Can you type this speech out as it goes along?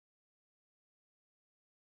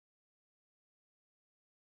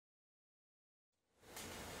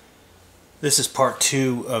This is part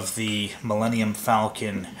 2 of the Millennium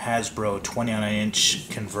Falcon Hasbro 29-inch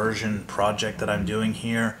conversion project that I'm doing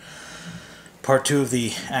here. Part 2 of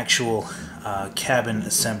the actual cabin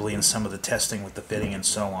assembly and some of the testing with the fitting and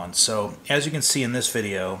so on. So as you can see in this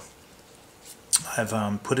video, I've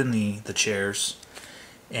put in the chairs,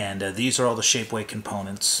 and these are all the Shapeways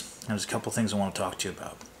components. There's a couple things I want to talk to you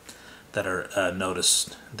about that are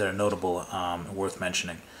notable and worth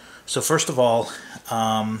mentioning. So first of all,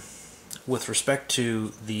 with respect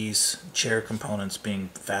to these chair components being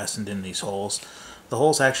fastened in these holes, the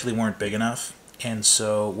holes actually weren't big enough, and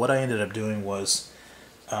so what I ended up doing was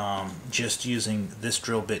just using this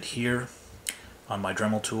drill bit here on my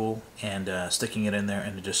Dremel tool and sticking it in there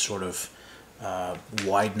and just sort of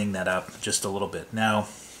widening that up just a little bit. Now,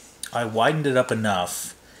 I widened it up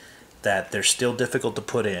enough that they're still difficult to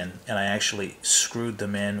put in, and I actually screwed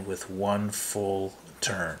them in with one full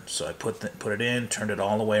turn. So I put it in, turned it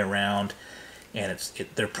all the way around, and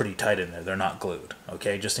they're pretty tight in there. They're not glued,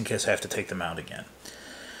 okay, just in case I have to take them out again.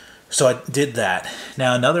 So I did that.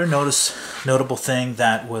 Now another notable thing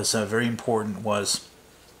that was very important was,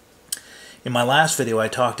 in my last video I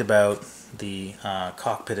talked about the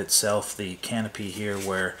cockpit itself, the canopy here,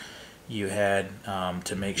 where you had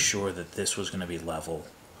to make sure that this was going to be level.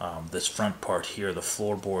 This front part here, the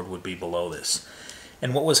floorboard, would be below this.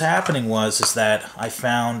 And what was happening is that I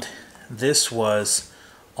found this was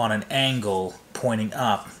on an angle pointing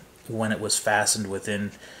up when it was fastened within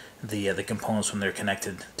the components when they're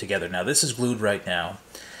connected together. Now this is glued right now,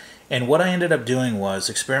 and what I ended up doing was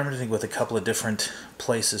experimenting with a couple of different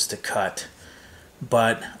places to cut,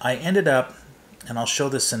 but I ended up, and I'll show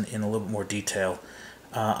this in a little bit more detail,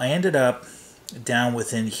 I ended up down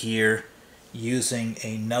within here using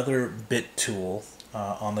another bit tool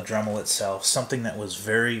on the Dremel itself, something that was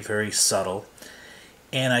very, very subtle,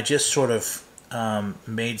 and I just sort of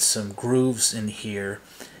made some grooves in here,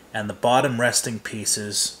 and the bottom resting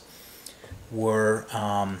pieces were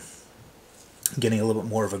getting a little bit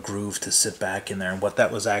more of a groove to sit back in there. And what that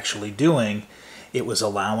was actually doing, it was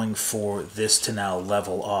allowing for this to now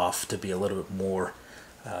level off to be a little bit more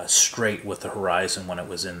straight with the horizon when it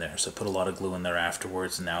was in there. So I put a lot of glue in there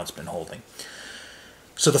afterwards, and now it's been holding.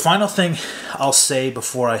 So the final thing I'll say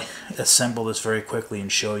before I assemble this very quickly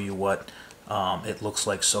and show you what it looks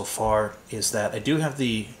like so far is that I do have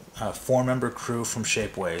the 4-member crew from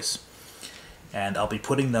Shapeways, and I'll be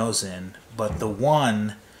putting those in, but the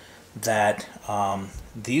one that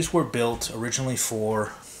these were built originally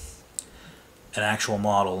for an actual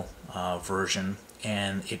model version,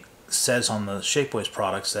 and it says on the Shapeways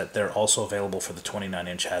products that they're also available for the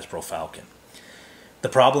 29-inch Hasbro Falcon. The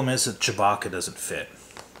problem is that Chewbacca doesn't fit.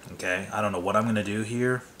 Okay, I don't know what I'm going to do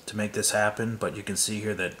here to make this happen, but you can see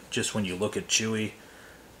here that just when you look at Chewie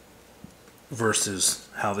versus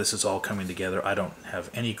how this is all coming together, I don't have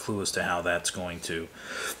any clue as to how that's going to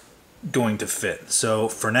fit. So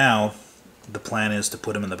for now, the plan is to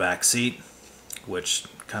put him in the back seat, which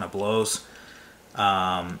kind of blows,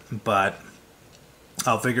 but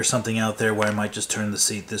I'll figure something out there where I might just turn the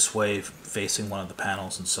seat this way facing one of the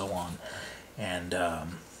panels and so on, and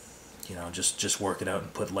you know, just work it out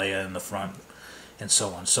and put Leia in the front and so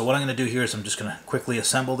on. So what I'm going to do here is I'm just going to quickly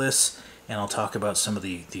assemble this, and I'll talk about some of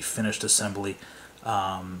the finished assembly.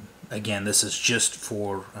 Again, this is just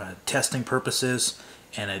for testing purposes,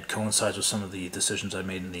 and it coincides with some of the decisions I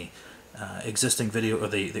made in the existing video, or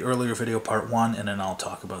the earlier video, part 1, and then I'll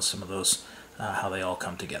talk about some of those, how they all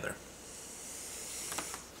come together.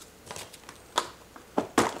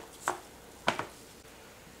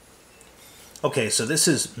 Okay, so this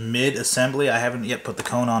is mid-assembly. I haven't yet put the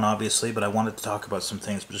cone on, obviously, but I wanted to talk about some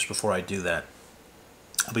things just before I do that.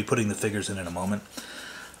 I'll be putting the figures in a moment.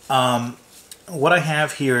 What I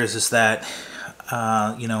have here is that,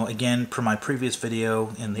 you know, again, per my previous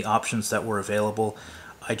video and the options that were available,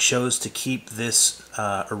 I chose to keep this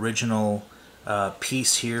original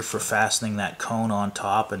piece here for fastening that cone on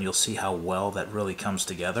top, and you'll see how well that really comes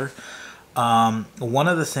together. One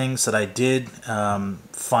of the things that I did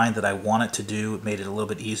find that I wanted to do, it made it a little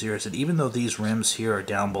bit easier, is that even though these rims here are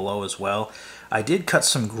down below as well, I did cut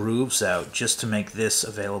some grooves out just to make this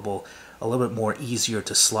available a little bit more easier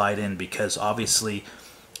to slide in, because obviously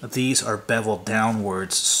these are beveled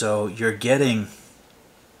downwards, so you're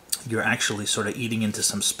actually sort of eating into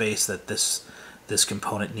some space that this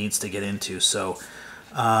component needs to get into. So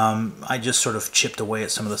I just sort of chipped away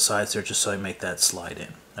at some of the sides there just so I make that slide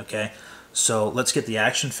in. Okay, so let's get the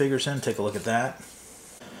action figures in, take a look at that.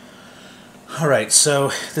 Alright, so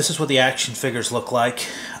this is what the action figures look like.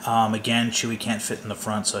 Again, Chewie can't fit in the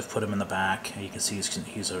front, so I've put him in the back. You can see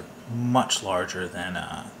he's a much larger than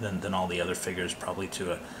all the other figures, probably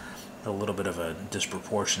to a little bit of a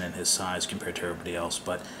disproportion in his size compared to everybody else.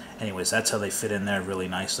 But anyways, that's how they fit in there really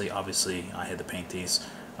nicely. Obviously, I had to paint these,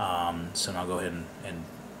 so now I'll go ahead and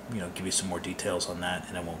give you some more details on that,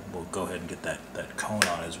 and then we'll go ahead and get that cone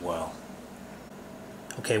on as well.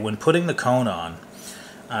 Okay, when putting the cone on,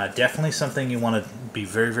 definitely something you want to be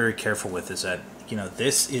very, very careful with is that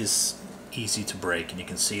this is easy to break, and you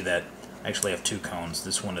can see that I actually have two cones.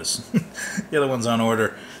 This one is the other one's on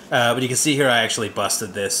order, but you can see here I actually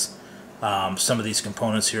busted this. Some of these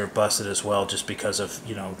components here are busted as well, just because of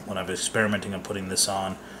when I was experimenting on putting this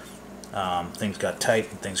on, things got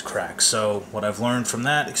tight and things cracked. So what I've learned from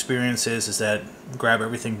that experience is that grab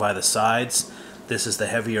everything by the sides. This is the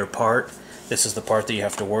heavier part. This is the part that you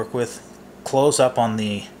have to work with. Close up on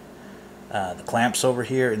the clamps over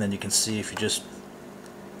here, and then you can see if you just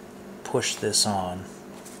push this on.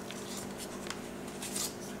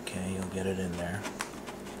 Okay, you'll get it in there.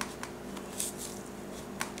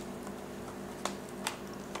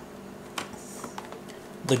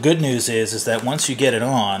 The good news is that once you get it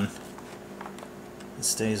on, it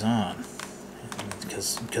stays on,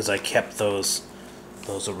 because I kept those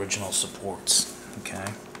original supports. Okay.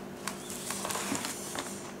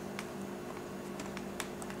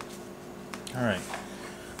 All right.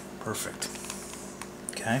 Perfect.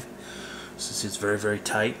 Okay. Since it's very, very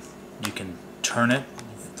tight, you can turn it.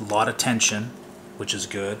 A lot of tension, which is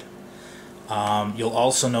good. You'll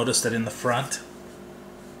also notice that in the front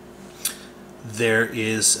there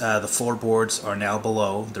is the floorboards are now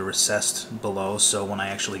below. They're recessed below, so when I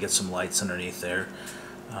actually get some lights underneath there,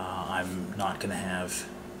 I'm not going to have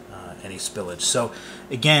any spillage. So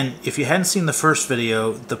again, if you hadn't seen the first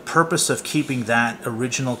video, the purpose of keeping that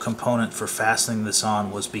original component for fastening this on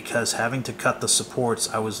was because having to cut the supports,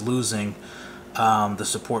 I was losing the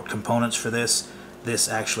support components for this. This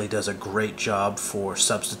actually does a great job for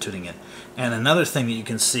substituting it. And another thing that you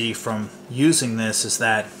can see from using this is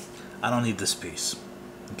that I don't need this piece.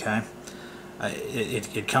 Okay,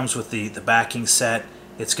 it comes with the backing set.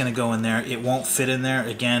 It's going to go in there. It won't fit in there.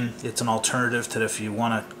 Again, it's an alternative to if you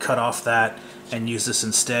want to cut off that and use this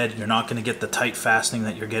instead. You're not going to get the tight fastening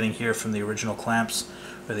that you're getting here from the original clamps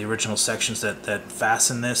or the original sections that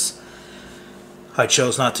fasten this. I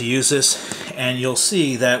chose not to use this, and you'll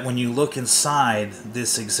see that when you look inside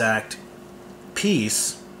this exact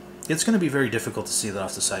piece, it's going to be very difficult to see that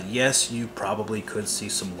off the side. Yes, you probably could see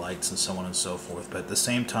some lights and so on and so forth, but at the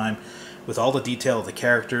same time, with all the detail of the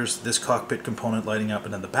characters, this cockpit component lighting up,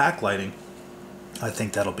 and then the back lighting, I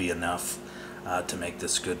think that'll be enough to make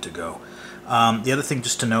this good to go. The other thing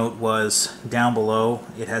just to note was down below,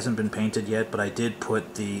 it hasn't been painted yet, but I did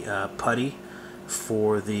put the putty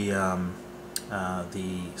for the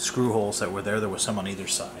screw holes that were there. There were some on either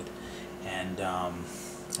side, and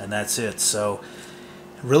that's it. So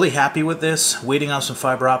really happy with this. Waiting on some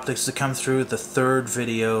fiber optics to come through. The third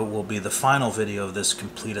video will be the final video of this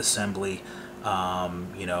complete assembly,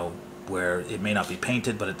 where it may not be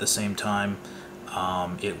painted, but at the same time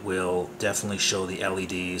it will definitely show the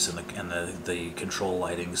LEDs and the control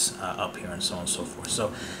lightings up here and so on and so forth.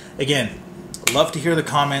 So again, love to hear the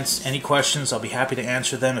comments. Any questions, I'll be happy to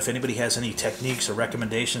answer them. If anybody has any techniques or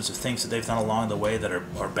recommendations of things that they've done along the way that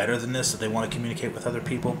are better than this, that they want to communicate with other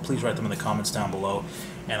people, please write them in the comments down below,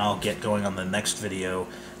 and I'll get going on the next video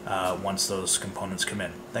once those components come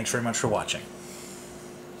in. Thanks very much for watching.